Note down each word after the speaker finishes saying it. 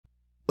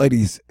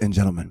Ladies and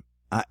gentlemen,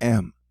 I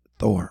am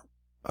Thor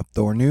of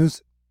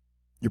THORnews,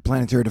 your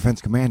planetary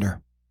defense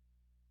commander,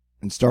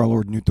 and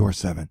Star-Lord New Thor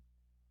 7.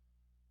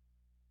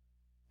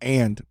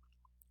 And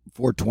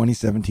for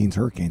 2017's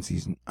hurricane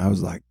season, I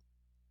was like,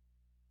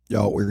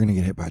 y'all, we're going to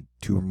get hit by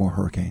 2 or more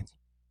hurricanes.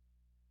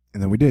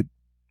 And then we did.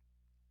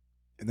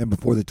 And then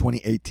before the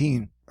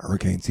 2018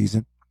 hurricane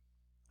season,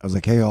 I was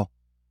like, hey, y'all,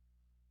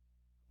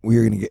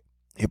 we're going to get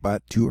hit by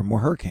 2 or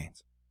more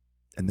hurricanes.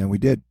 And then we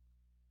did.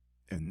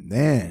 And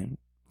then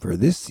for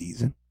this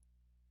season,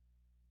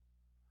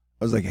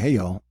 I was like, hey,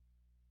 y'all,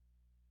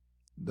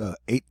 the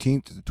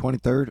 18th to the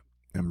 23rd,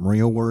 I'm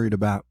real worried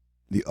about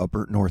the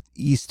upper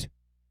northeast,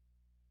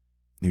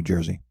 New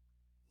Jersey,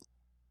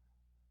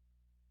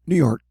 New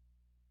York,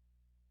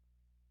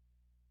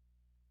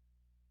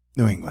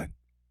 New England.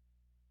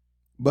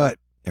 But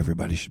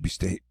everybody should be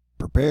stay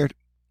prepared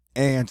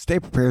and stay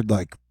prepared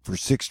like for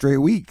 6 straight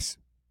weeks.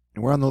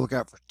 And we're on the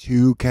lookout for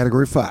 2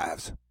 Category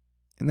 5s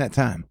in that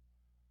time.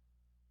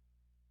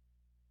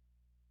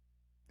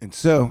 And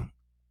so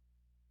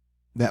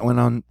that went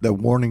on. The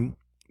warning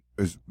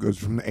goes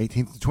from the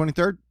 18th to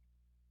 23rd.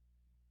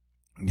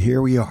 And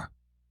here we are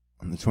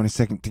on the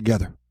 22nd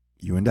together,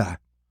 you and I.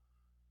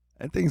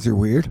 And things are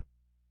weird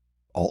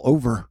all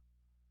over.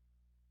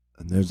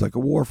 And there's like a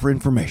war for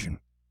information.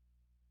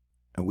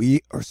 And we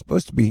are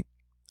supposed to be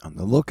on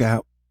the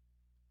lookout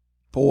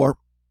for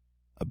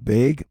a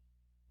big,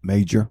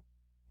 major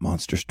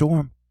monster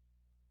storm.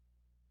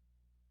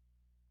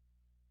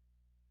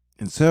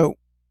 And so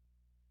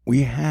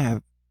we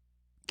have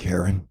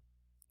Karen,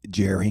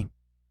 Jerry,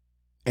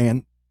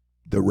 and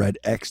the Red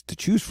X to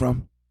choose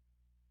from.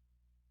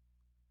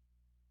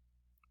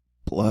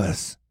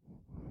 Plus,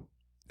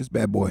 this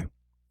bad boy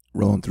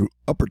rolling through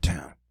Upper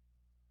Town.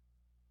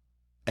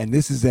 And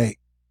this is a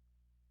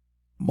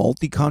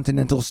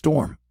multi-continental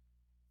storm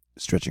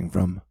stretching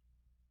from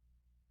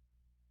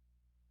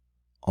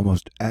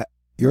almost at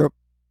Europe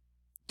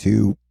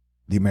to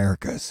the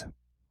Americas.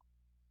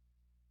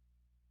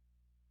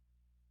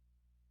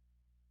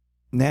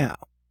 Now,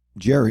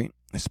 Jerry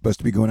is supposed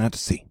to be going out to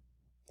sea.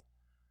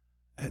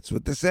 That's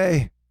what they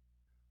say.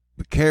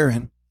 But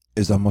Karen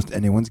is almost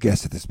anyone's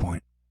guess at this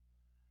point.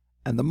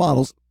 And the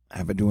models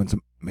have been doing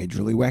some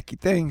majorly wacky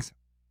things.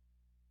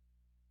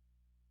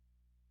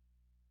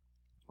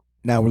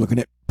 Now we're looking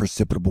at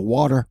precipitable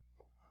water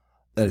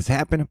that has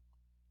happened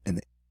in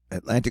the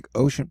Atlantic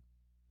Ocean,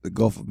 the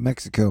Gulf of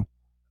Mexico,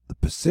 the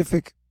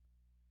Pacific.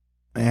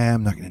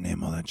 I'm not going to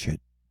name all that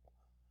shit.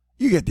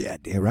 You get the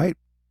idea, right?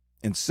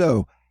 And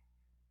so,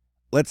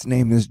 let's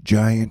name this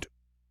giant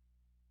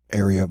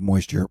area of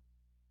moisture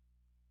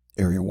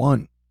Area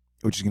 1,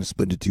 which is going to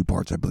split into 2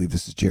 parts. I believe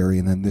this is Jerry,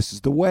 and then this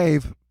is the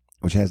wave,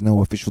 which has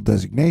no official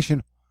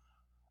designation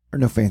or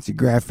no fancy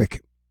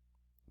graphic.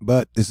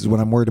 But this is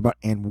what I'm worried about.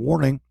 And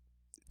warning,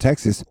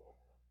 Texas,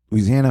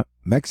 Louisiana,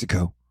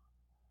 Mexico,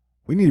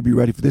 we need to be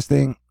ready for this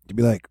thing to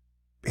be like,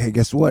 hey,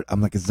 guess what?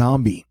 I'm like a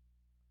zombie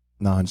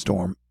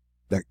non-storm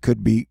that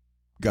could be,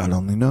 God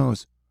only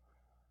knows.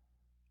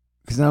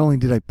 Because not only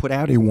did I put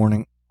out a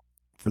warning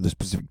for the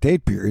specific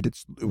date period,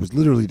 it was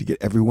literally to get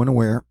everyone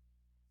aware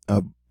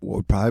of what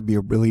would probably be a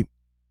really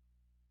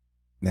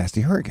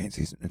nasty hurricane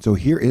season. And so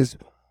here is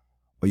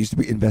what used to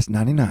be Invest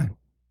 99,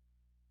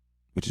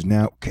 which is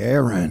now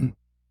Karen,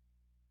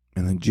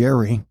 and then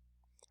Jerry.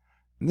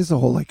 And this is a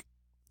whole like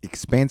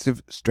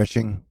expansive,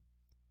 stretching,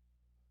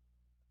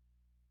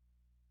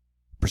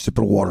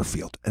 precipitable water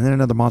field. And then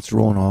another monster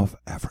rolling off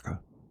Africa.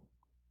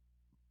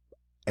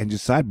 And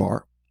just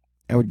sidebar,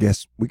 I would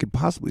guess we could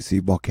possibly see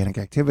volcanic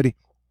activity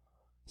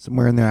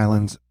somewhere in the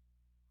islands,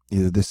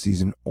 either this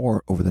season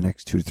or over the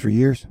next 2 to 3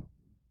 years.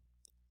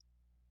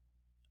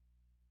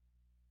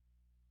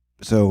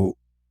 So,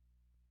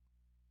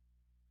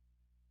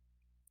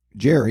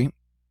 Jerry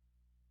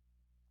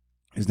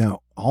is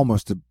now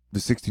almost to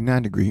the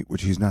 69 degree,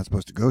 which he's not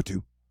supposed to go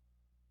to.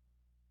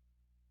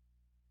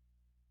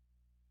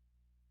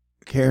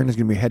 Karen is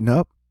going to be heading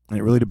up, and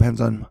it really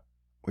depends on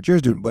what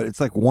Jerry's doing. But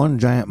it's like one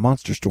giant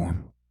monster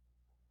storm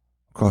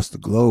across the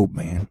globe,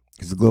 man,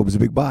 because the globe is a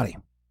big body.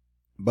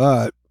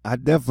 But I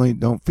definitely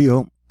don't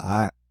feel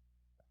I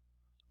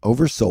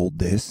oversold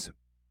this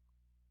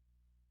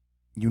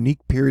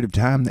unique period of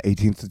time, the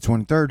 18th to the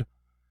 23rd,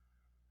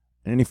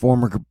 in any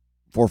form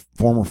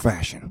or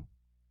fashion.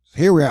 So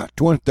here we are,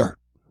 23rd,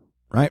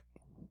 right?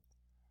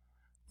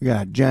 We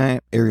got a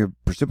giant area of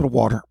precipitable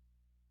water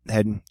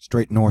heading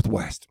straight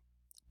northwest.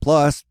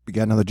 Plus, we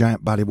got another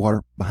giant body of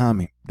water behind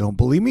me. Don't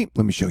believe me?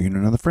 Let me show you in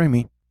another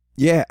framey.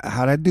 Yeah,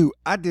 how'd I do?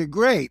 I did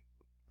great.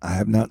 I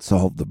have not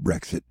solved the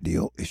Brexit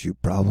deal issue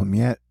problem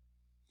yet.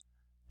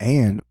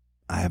 And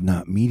I have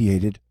not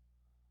mediated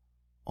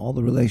all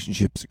the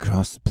relationships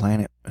across the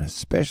planet, and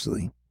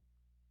especially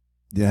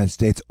the United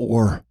States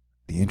or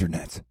the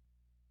internet.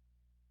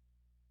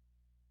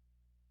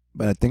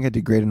 But I think I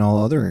did great in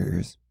all other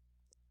areas.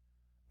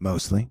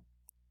 Mostly.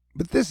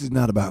 But this is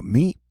not about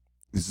me.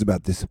 This is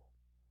about this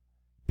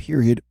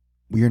period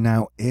we are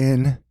now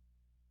in.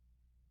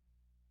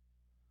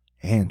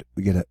 And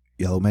we get a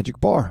yellow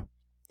magic bar.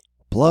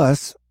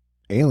 Plus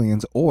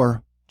aliens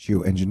or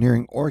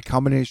geoengineering or a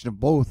combination of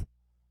both.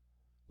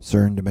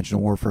 CERN,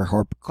 dimensional warfare,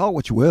 HARP, call it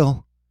what you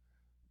will,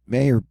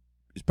 may or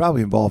is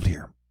probably involved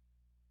here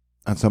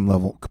on some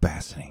level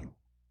capacity.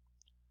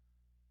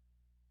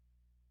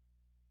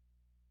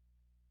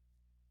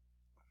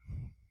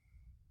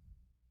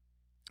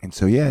 And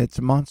so, yeah, it's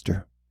a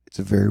monster. It's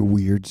a very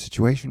weird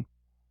situation.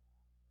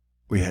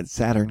 We had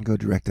Saturn go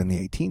direct on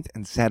the 18th,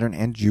 and Saturn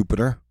and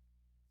Jupiter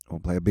will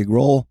play a big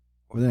role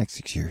over the next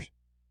 6 years,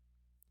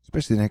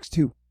 especially the next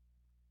 2.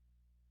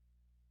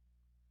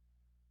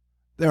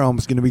 They're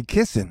almost going to be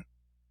kissing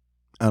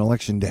on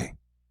election day,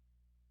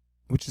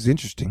 which is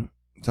interesting.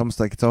 It's almost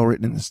like it's all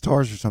written in the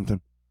stars or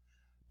something.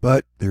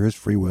 But there is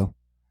free will.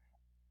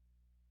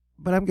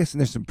 But I'm guessing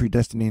there's some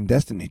predestiny and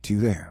destiny too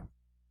there.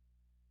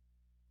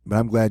 But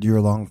I'm glad you're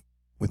along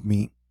with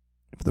me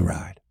for the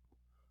ride.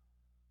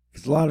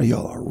 Because a lot of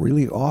y'all are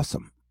really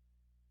awesome.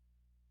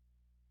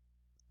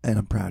 And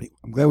I'm proud of you.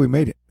 I'm glad we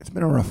made it. It's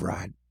been a rough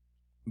ride.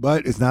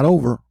 But it's not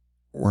over.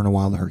 We're in a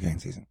wild hurricane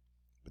season.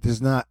 But this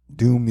is not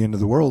doom, the end of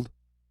the world.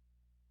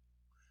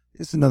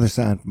 It's another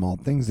sign from all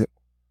things that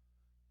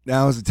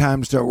now is the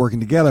time to start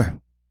working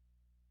together.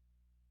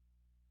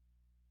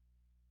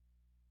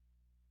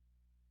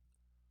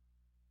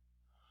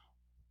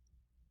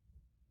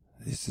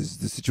 This is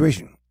the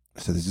situation.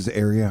 So this is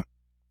area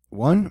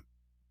 1,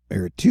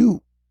 area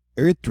 2,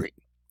 area 3.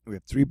 We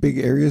have 3 big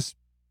areas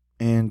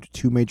and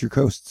 2 major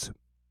coasts.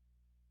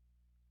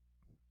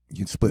 You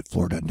can split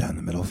Florida down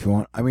the middle if you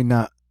want. I mean,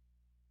 not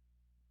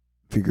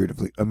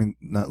figuratively. I mean,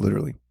 not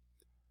literally.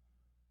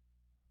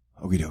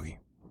 Okie dokie.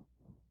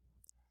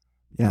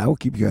 Yeah, I will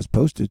keep you guys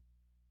posted.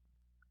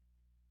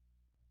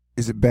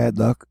 Is it bad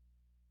luck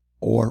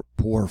or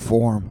poor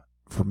form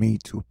for me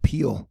to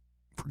appeal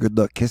for good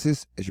luck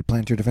kisses as your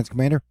planetary defense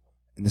commander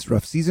in this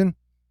rough season?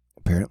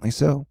 Apparently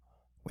so.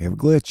 We have a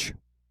glitch.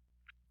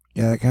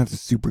 Yeah, that counts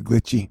as super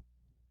glitchy.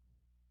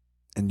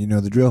 And you know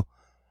the drill.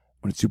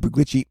 When it's super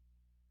glitchy,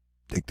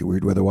 take the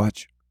weird weather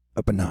watch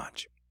up a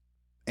notch.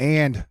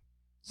 And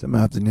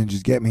somehow if the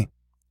ninjas get me,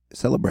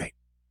 celebrate.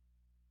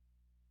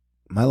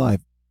 My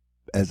life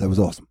as that was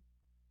awesome.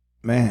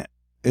 Man,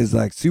 it's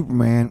like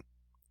Superman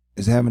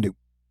is having to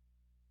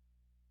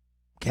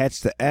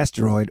catch the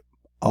asteroid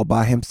all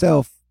by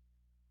himself.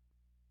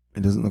 It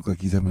doesn't look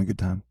like he's having a good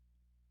time.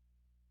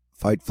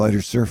 Fight, flight,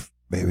 or surf,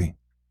 baby.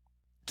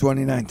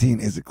 2019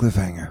 is a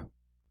cliffhanger.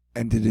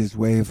 And it is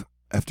wave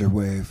after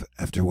wave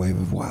after wave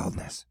of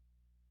wildness.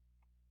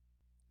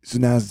 So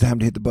now is the time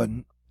to hit the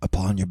button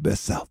upon your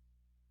best self.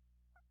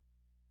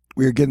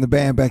 We are getting the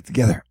band back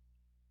together.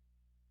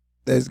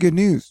 That is good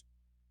news.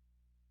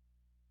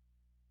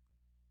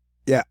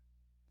 Yeah,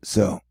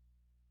 so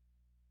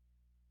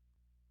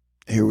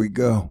here we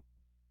go.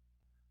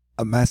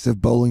 A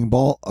massive bowling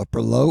ball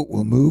upper low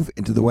will move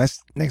into the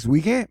west next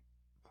weekend.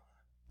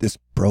 This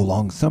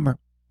prolonged summer,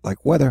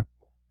 like weather,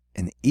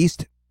 in the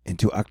east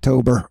into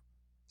October.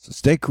 So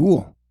stay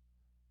cool,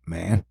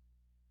 man.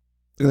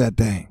 Look at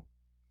that thing.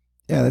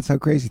 Yeah, that's how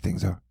crazy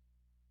things are.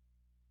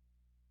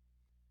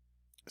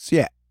 So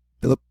yeah,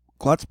 Philip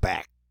Klotz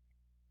back.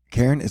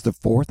 Karen is the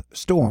 4th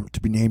storm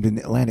to be named in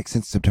the Atlantic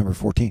since September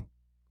 14th,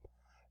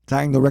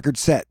 tying the record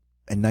set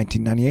in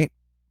 1998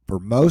 for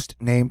most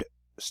named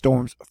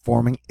storms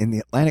forming in the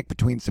Atlantic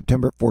between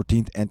September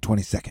 14th and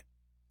 22nd.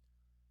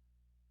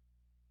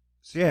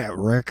 So yeah,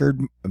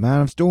 record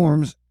amount of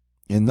storms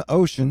in the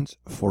oceans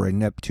for a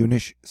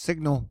Neptunish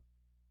signal.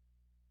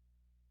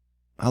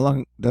 How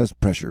long does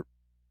pressure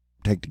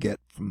take to get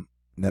from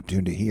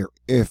Neptune to here,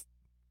 if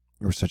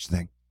there was such a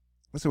thing?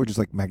 Let's say we're just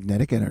like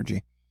magnetic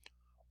energy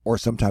or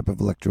some type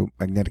of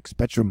electromagnetic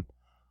spectrum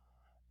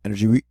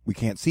energy we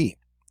can't see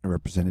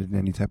represented in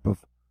any type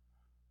of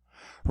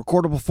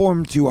recordable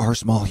form to our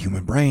small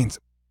human brains,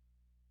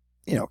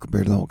 you know,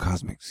 compared to the whole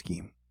cosmic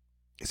scheme.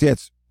 See,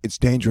 it's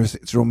dangerous,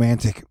 it's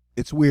romantic,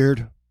 it's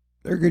weird.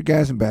 There are good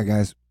guys and bad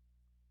guys.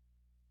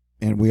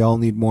 And we all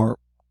need more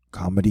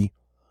comedy,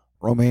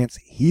 romance,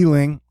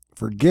 healing,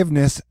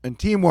 forgiveness, and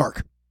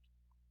teamwork.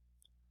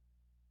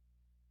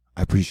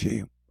 I appreciate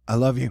you. I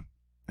love you.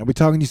 I'll be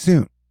talking to you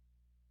soon.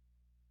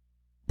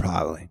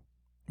 Probably.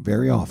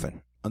 Very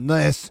often.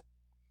 Unless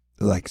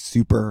they're like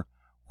super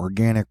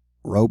organic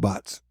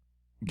robots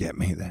get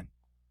me then.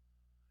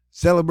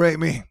 Celebrate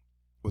me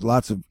with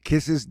lots of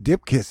kisses,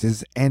 dip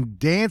kisses, and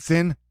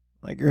dancing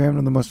like you're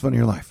having the most fun of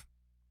your life.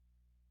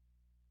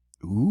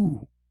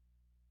 Ooh.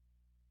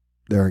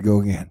 There I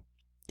go again.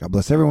 God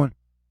bless everyone.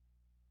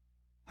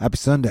 Happy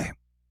Sunday.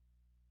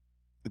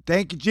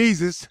 Thank you,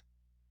 Jesus,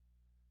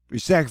 for your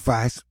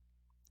sacrifice.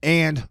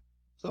 And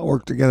let's all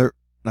work together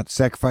not to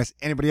sacrifice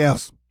anybody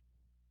else.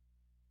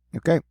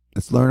 Okay,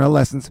 let's learn our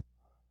lessons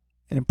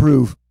and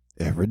improve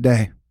every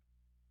day.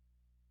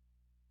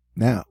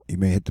 Now, you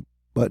may hit the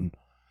button.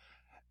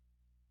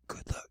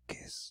 Good luck,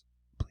 kiss,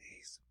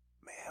 please,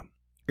 ma'am.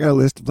 I got a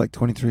list of like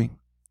 23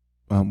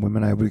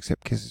 women I would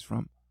accept kisses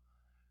from.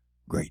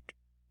 Great.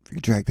 If you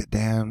can track that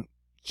down,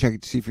 check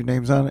it to see if your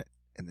name's on it,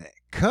 and then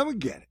come and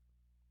get it.